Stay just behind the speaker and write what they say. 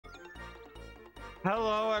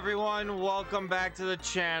Hello everyone, welcome back to the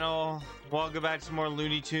channel. Welcome back to more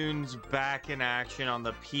Looney Tunes back in action on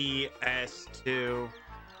the PS2.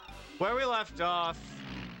 Where we left off,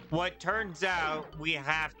 what turns out we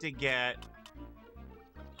have to get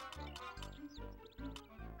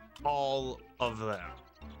all of them.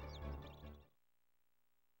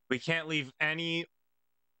 We can't leave any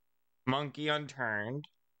monkey unturned.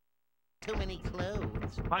 Too many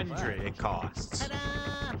clothes. 100 it costs.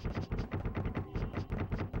 Ta-da!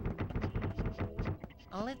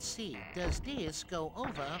 Let's see. Does this go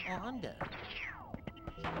over or under?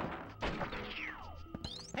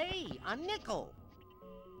 Hey, a nickel.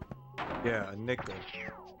 Yeah, a nickel.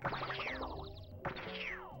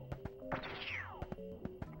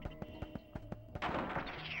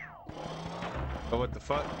 Oh, what the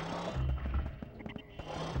fuck?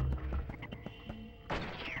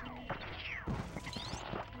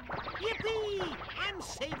 Yippee! I'm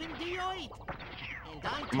saving the oit. And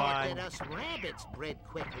I thought that us rabbits bred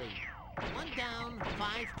quickly. One down, 5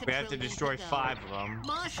 quadrillion. We have to destroy 5 of them.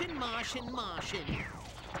 Martian.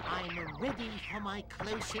 I'm ready for my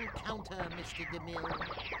close encounter, Mr. DeMille.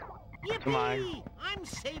 Yippee! Come on. I'm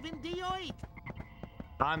saving the oit.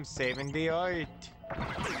 I'm saving the oit.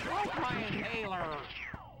 Broke my inhaler.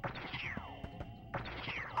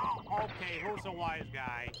 Oh, okay, who's the wise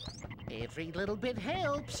guy? Every little bit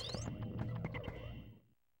helps.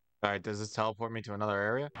 Alright, does this teleport me to another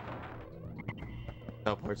area?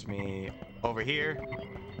 Teleports me over here.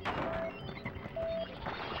 And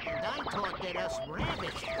I thought that us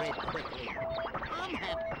rabbits bred quickly. I'm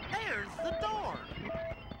happy. There's the door.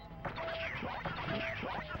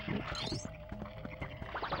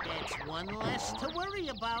 That's one less to worry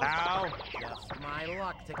about. Ow! Just my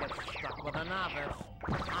luck to get stuck with a novice.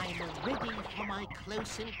 I'm ready for my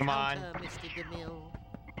close Come on. encounter, Mr. DeMille.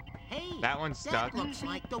 Hey, That one's stuck. that looks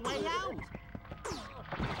like the way out.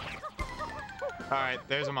 Alright,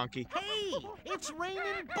 there's a monkey. Hey, it's raining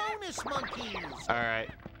bonus monkeys. Alright,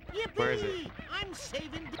 Yippee! Where is it? I'm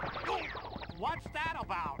saving the... Oh, what's that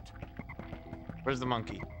about? where's the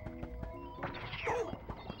monkey?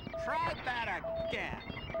 Try that again.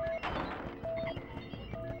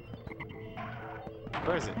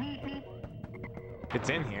 Where is it? It's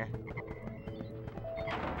in here.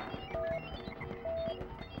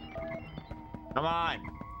 Come on!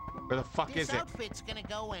 Where the fuck This is it? outfit's gonna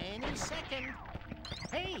go any second.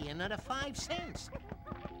 Hey, another 5 cents.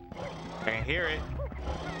 I can hear it.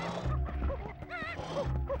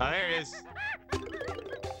 Oh, there it is. Don't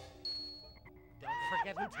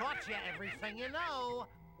forget who taught you everything you know.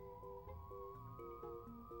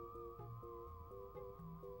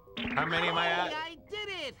 How many am I Hey, at? I did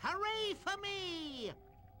it! Hooray for me!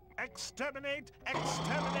 Exterminate.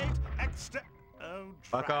 Oh,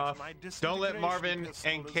 Fuck drat, off. my Don't let disintegration Marvin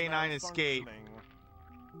pistol and is K9 escape. malfunctioning.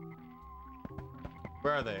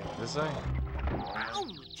 Where are they? This way?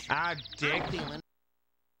 Ouch! Ah, dick. I'm feeling...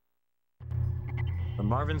 The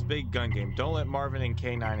Marvin's Big Gun Game. Don't let Marvin and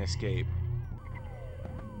K9 escape.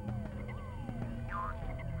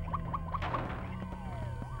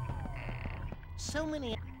 So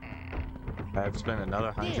many... I've spent another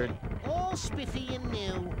 100. There, all spiffy and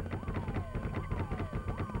new.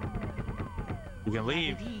 You can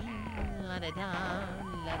leave. La-da-da,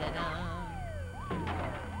 la-da-da.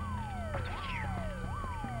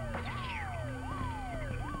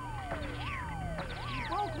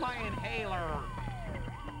 Broke my inhaler.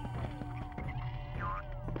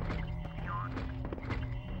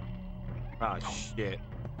 Oh, shit.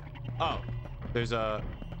 Oh, there's a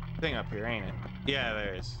thing up here, ain't it? Yeah,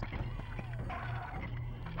 there is.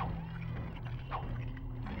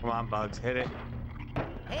 Come on, Bugs, hit it.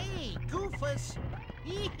 Hey, Goofus!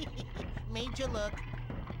 Made you look.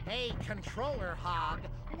 Hey, Controller Hog,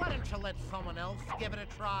 why don't you let someone else give it a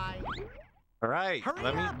try? All right, Hurry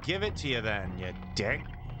let me up. give it to you then, you dick.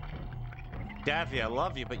 Daffy, I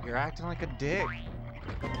love you, but you're acting like a dick.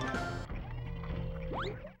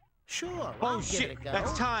 Sure, Oh, I'll give shit, it a go.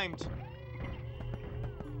 that's timed.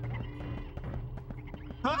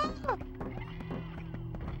 Ah!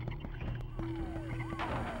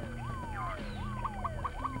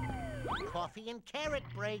 Coffee and carrot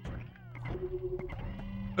break.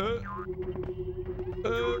 Uh,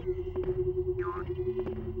 uh,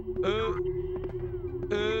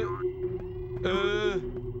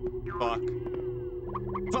 fuck.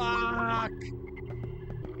 Fuck!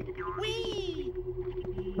 Whee!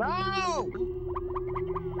 No!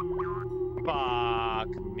 Fuck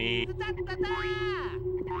me. Da-da-da-da!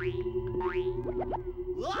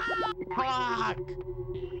 Ah! Fuck!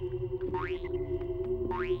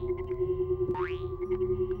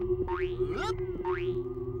 Whoop!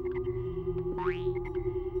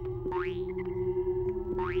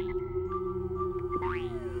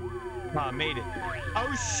 Oh, I made it.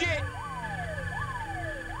 Oh, shit!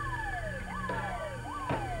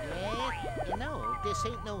 Yeah, you know, this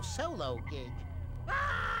ain't no solo gig.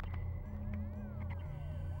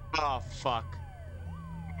 Oh, fuck.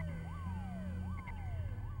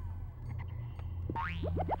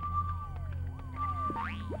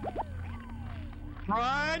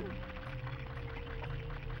 Run!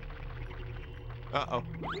 Uh-oh.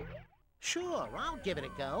 Sure, I'll give it a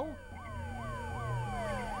go.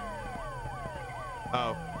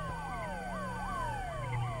 Oh.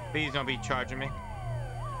 Please don't be charging me.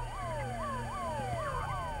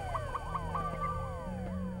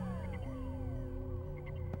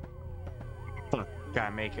 Fuck.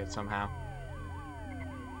 Gotta make it somehow.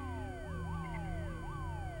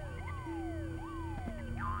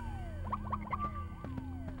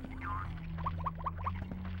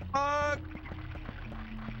 Fuck!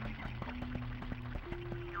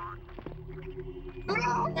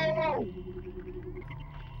 No!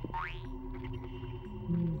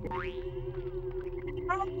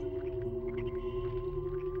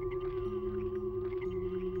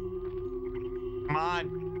 Come on.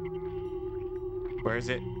 Where is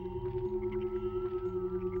it?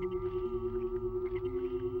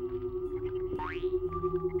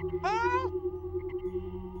 Ah!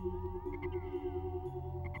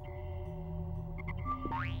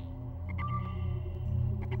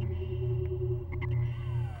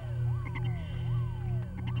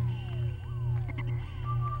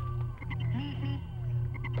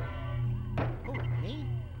 Who, me?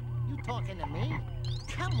 You talking to me?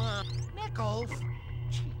 Come on, Nichols.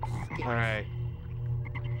 Jeez. All right.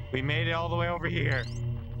 We made it all the way over here.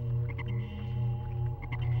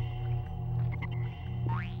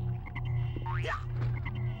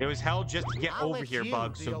 It was hell just to get I'll over let here, you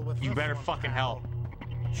Bug, deal so with you this better one, fucking pal.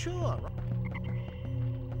 help. Sure.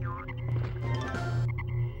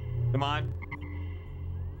 Come on.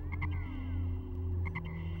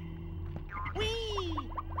 Whee!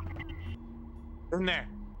 In there.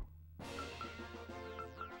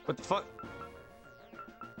 What the fuck?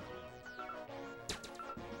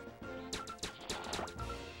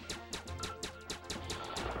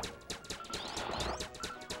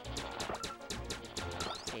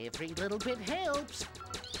 Every little bit helps.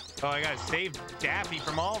 Oh, I gotta save Daffy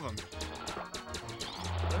from all of them.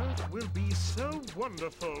 Earth will be so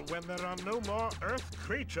wonderful when there are no more Earth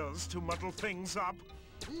creatures to muddle things up.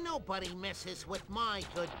 Nobody messes with my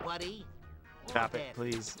good buddy. Stop Or it, Daffy.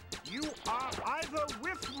 please. You are either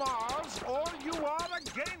with Mars or you are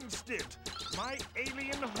against it. My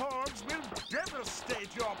alien hordes will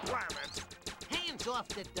devastate your planet. Hands off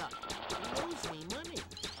the duck. You lose me money.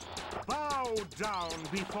 Bow down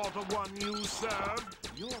before the one you serve.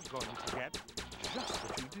 You're going to get just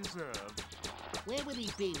what you deserve. Where would he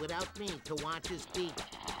be without me to watch his beak?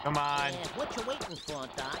 Come on. What you waiting for,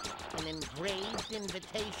 Doc? An engraved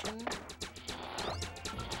invitation?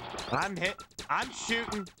 I'm hit. I'm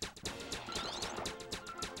shooting.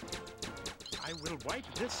 I will wipe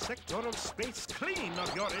this sector of space clean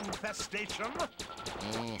of your infestation.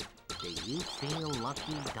 Do you feel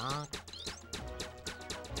lucky, Doc?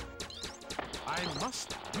 I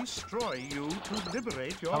must destroy you to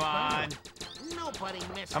liberate your Come on. planet. Nobody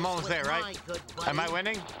messes I'm almost with there, right? my good buddy. Am I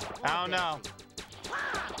winning? I don't know.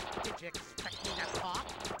 Ah! Did you expect me to talk?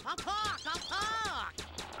 I'll talk!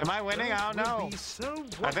 Am I winning? I don't Earth will know. be so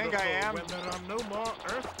I think I am. wonderful when there are no more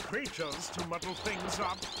Earth creatures to muddle things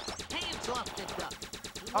up. Hands off the duck.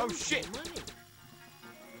 You Oh, lose me shit. money.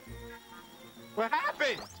 What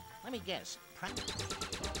happened? Let me guess. I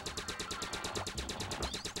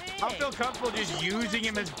don't feel comfortable just using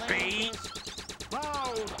him as bait.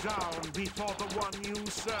 Bow down before the one you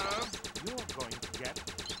serve. You're going to get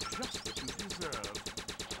just what you deserve.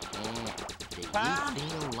 Do you Ah.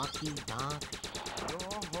 feel lucky, Doc?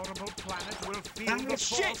 Your horrible planet will feel Ah, the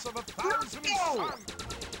shit. force of 1,000 No. suns.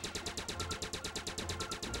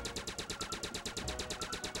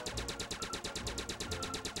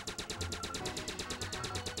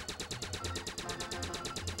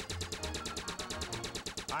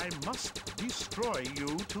 I must destroy you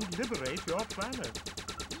to liberate your planet.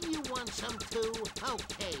 You want some too?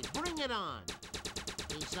 Okay, bring it on.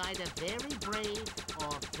 He's either very brave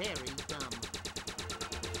or very dumb.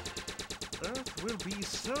 Earth will be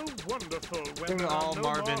so wonderful when think there are all no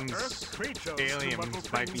Marvin's more Earth creatures to muddle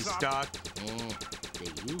aliens might be things up. stuck. Do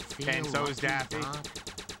you feel And so is lucky, Daffy. Doc?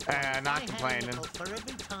 Not I had a complaining. nickel for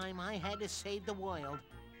every time I had to save the world.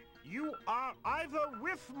 You are either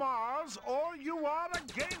with Mars or you are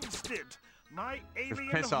against it. My alien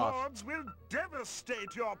piss off. hordes will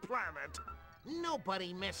devastate your planet.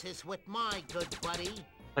 Nobody messes with my good buddy.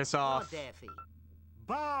 Piss Or off. Daffy.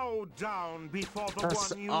 Bow down before the That's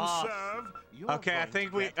one you off. serve. You're Okay, I going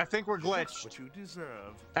think to get we're just glitched. what you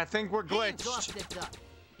deserve. I think we're Hands off glitched. the duck.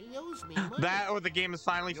 He owes me money. That or the game has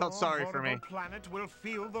finally felt Your sorry for me. horrible planet will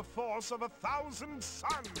feel the force of 1,000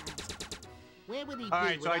 suns. Where would he be All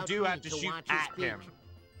right, so I without do me have to shoot watch his at him. speech?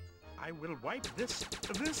 I will wipe this.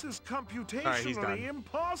 This is computationally All right, he's done.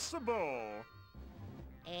 impossible.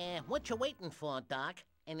 What you waiting for, Doc?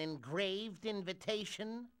 An engraved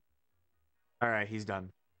invitation? All right, he's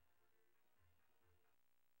done.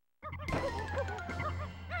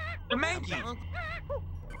 The Mankey! Donk?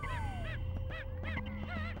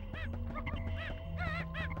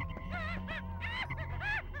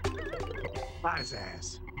 Got his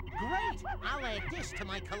ass. Great! I'll add this to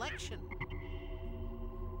my collection.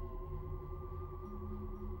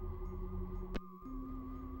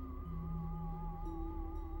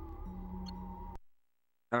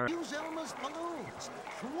 All right. Use Elmer's balloons.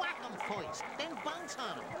 Whack them first, then bounce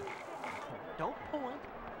on them. Don't point.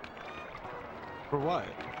 For what?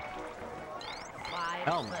 5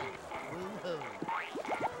 Elmer. cents. Woo-hoo.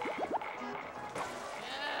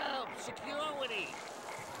 Help! Security!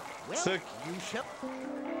 Well, Sec- you shall...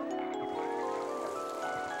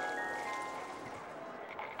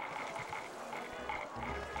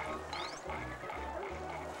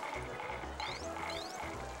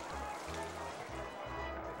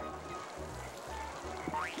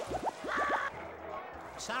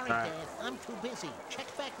 Sorry, All right. Dad. I'm too busy. Check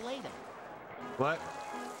back later. What?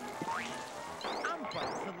 I'm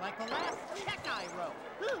bouncing like the last check I wrote.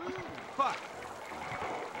 Woo-hoo. Fuck.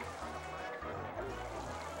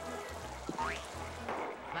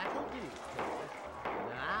 That'll do.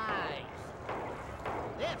 Nice.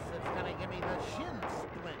 This is gonna give me the shin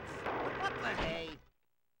splints. What the hey?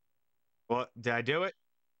 What? Did I do it?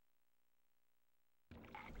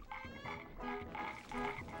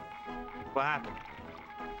 What happened?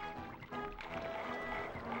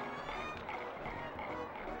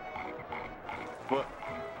 What?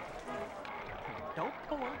 Don't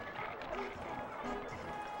pull.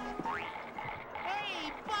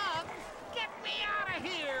 Hey, Bugs! Get me out of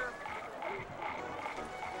here!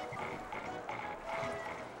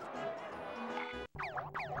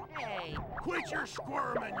 Hey, Quit your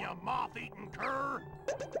squirming, you moth-eaten cur.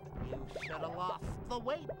 you should have lost the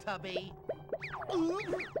weight, Tubby. Oof.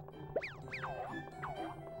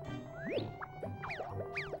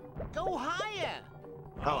 Go higher!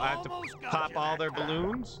 Oh, I have to Almost got pop you all that their time.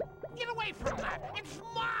 balloons? Get away from that! It's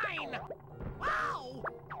mine! Ow!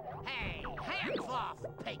 Hey, hands off,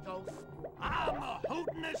 Pecos! I'm the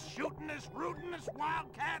hootin'est, shootin'est, rootin'est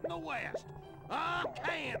wildcat in the West. I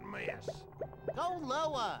can't miss. Go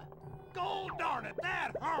lower! God darn it,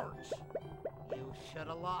 that hurts. You should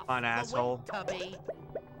have lost On the asshole. weight, Tubby.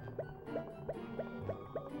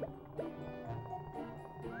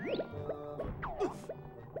 Oof.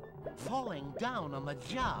 Falling down on the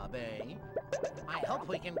job, eh? I hope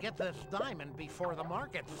we can get this diamond before the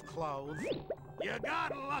markets close. You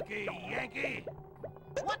got lucky, Yankee.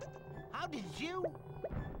 What? How did you?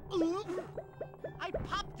 Oof! I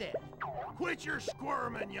popped it! Quit your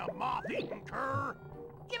squirming, you moth-eaten cur.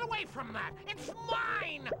 Get away from that! It's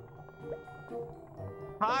mine!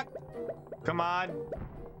 Hawk! Come on.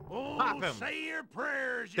 Oh, Pop him. say your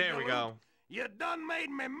prayers, you There we galoot. go. You done made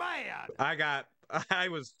me mad. I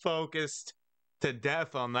was focused to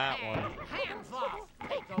death on that Hey, one. hands off,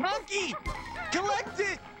 Pecos! Monkey! Collect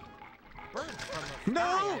it! Birds from the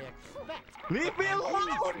No! sky, I expect. Leave me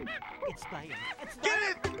alone! It's Diane. It's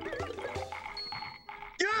Get Diane. it!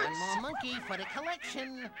 One more Yes! monkey for the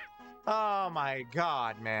collection. Oh my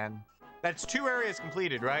god, man. That's 2 areas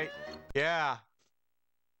completed, right? Yeah.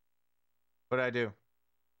 What'd I do?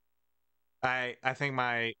 I think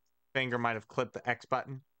my finger might have clipped the X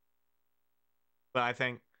button. But I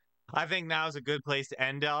think now is a good place to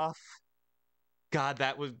end off. God,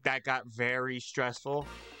 that got very stressful.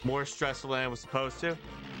 More stressful than it was supposed to.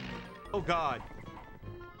 Oh god.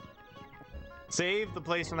 Save the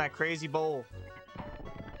place from that crazy bowl.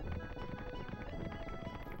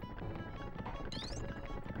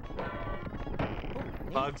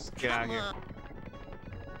 Bugs, get out of here.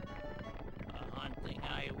 Hunting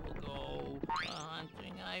I will go.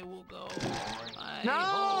 Hunting I will go. No!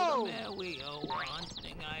 Hold 'em, there we go.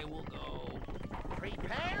 Hunting I will go.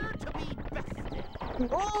 Prepare to be bested.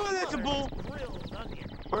 Oh, that's a bull. Grilled onion.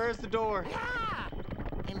 Where's the door? Yeah!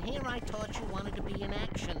 And here I thought you wanted to be an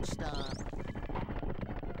action star.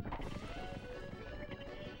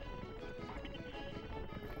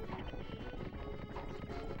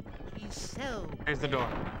 He's so Here's the door.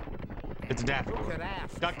 It's a death Who door. could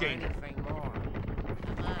ask Duck for game. anything more?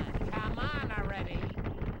 Come on already.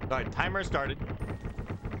 Alright, timer started.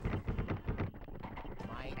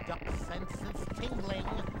 duck senses tingling.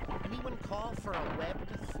 Anyone call for a webbed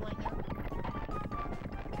slinger?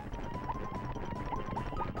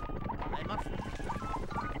 I must...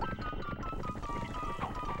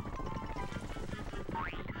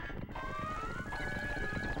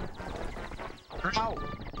 Ow!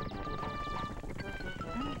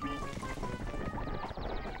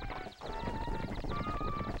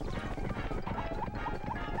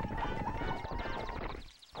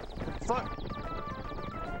 Fuck!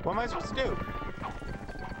 What am I supposed to do?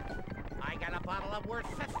 I got a bottle of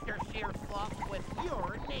Worcestershire sauce with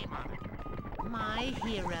your name on it. My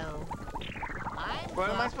hero. What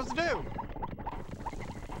am I supposed to do?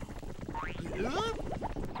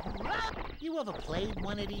 You ever played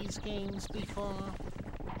one of these games before?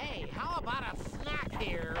 Hey, how about a snack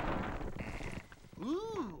here?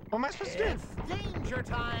 Ooh. What am I supposed to do? It's danger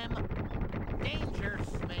time. Danger,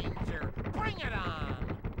 Smanger. Bring it on.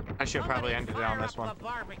 I should probably end it on this Fire one. up the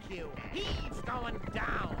barbecue. He's going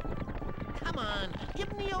down. Come on,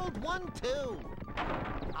 give me the old one too.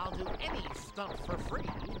 I'll do any stunt for free,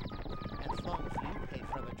 as long as you pay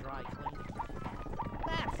for the dry cleaning.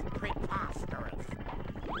 That's preposterous.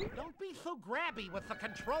 Don't be so grabby with the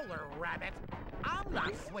controller, Rabbit. I'm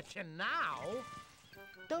not switching now.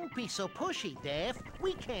 Don't be so pushy, Dave.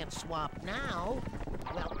 We can't swap now.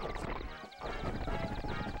 Well,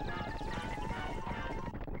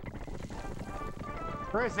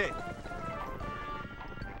 Where is it?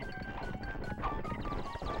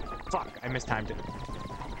 Fuck, I mistimed it.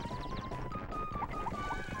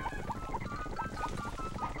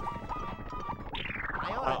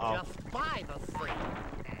 I ought to just buy the thing.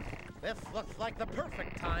 This looks like the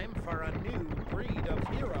perfect time for a new breed of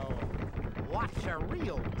hero. Watch a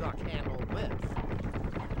real duck handle this.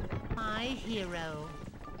 My hero.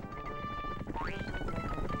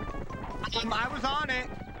 I was on it.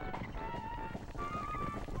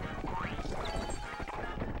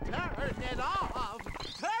 Turn it off!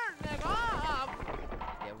 Turn it off!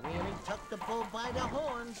 You really took the bull by the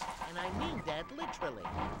horns, and I mean that literally.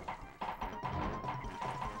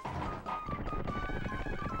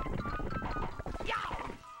 Yow!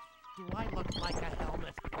 Do I look like a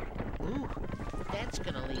helmet? Ooh, that's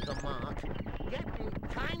gonna leave a mark. Getting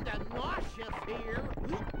kinda nauseous here.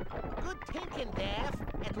 Ooh, good thinking, Daff.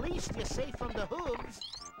 At least you're safe from the hooves.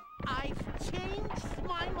 I've changed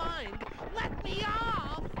my mind. Let me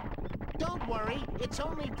off! Don't worry, it's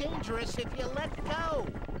only dangerous if you let go.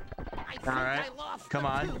 I think I lost come the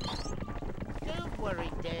on. tooth. Don't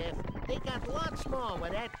worry, Dave. They got lots more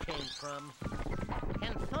where that came from.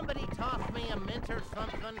 Can somebody toss me a mint or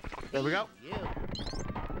something? There we go. You.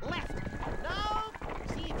 Left.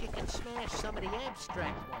 No! See if you can smash some of the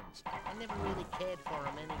abstract ones. I never really cared for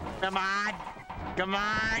them anyway. Come on. Come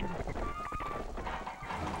on.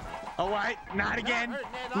 Oh, wait, not again.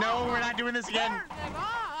 No, we're not doing this again. Turn it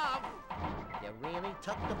off! You really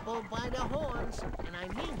took the bull by the horns, and I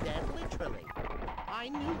mean that literally. I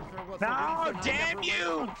knew there was a reason damn I never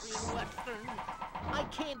you! went country and western. I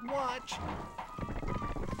can't watch.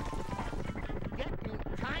 Getting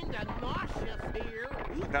kinda nauseous here.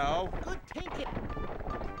 No. Good thinking.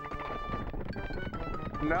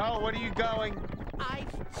 No, what are you going? I've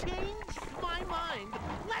changed my mind.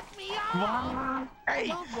 Let me Come off. on. Hey,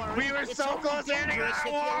 Don't worry, we were it's so only close. dangerous if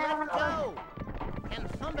you let go. Can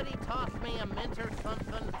somebody toss me a mint or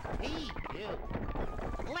something? You.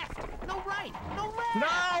 Left. No right. No left.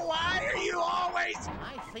 No, why are you always?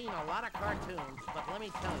 I've seen a lot of cartoons, but let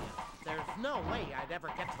me tell you, there's no way I'd ever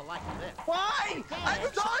get to like this. Why? I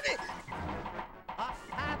was on it. A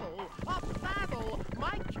saddle! A saddle!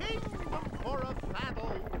 My kingdom for a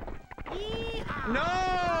saddle! Yeehaw!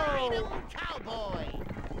 No! Freedom cowboy!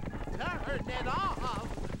 Turn it off!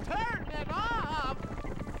 Turn it off!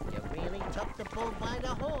 You really took the bull by the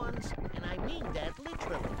horns, and I mean that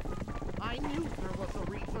literally. I knew there was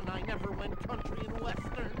a reason I never went country and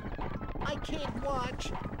western. I can't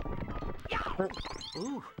watch. Yow!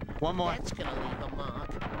 Ooh, One more. that's gonna leave a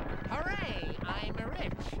mark. Hooray! I'm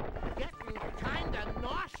rich. Getting kinda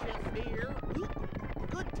nauseous here. Ooh,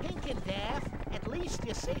 good thinking, Daff. At least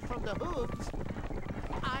you're safe from the hooves.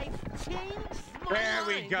 I've changed my There mind.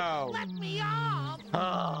 we go. Let me off.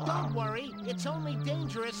 Don't worry. It's only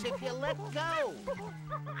dangerous if you let go.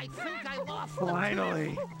 I think I lost the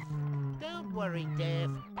Finally. tooth. Don't worry,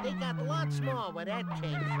 Daff. They got lots more where that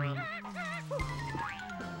came from.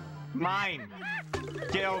 Mine.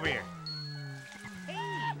 Get over here. Hey!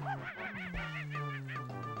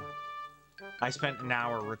 I spent an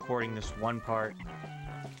hour recording this one part.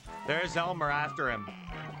 There's Elmer after him.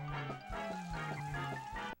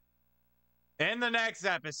 in the next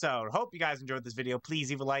episode. Hope you guys enjoyed this video. Please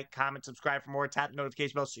leave a like, comment, subscribe for more. Tap the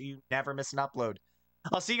notification bell so you never miss an upload.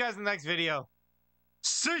 I'll see you guys in the next video.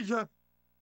 See ya!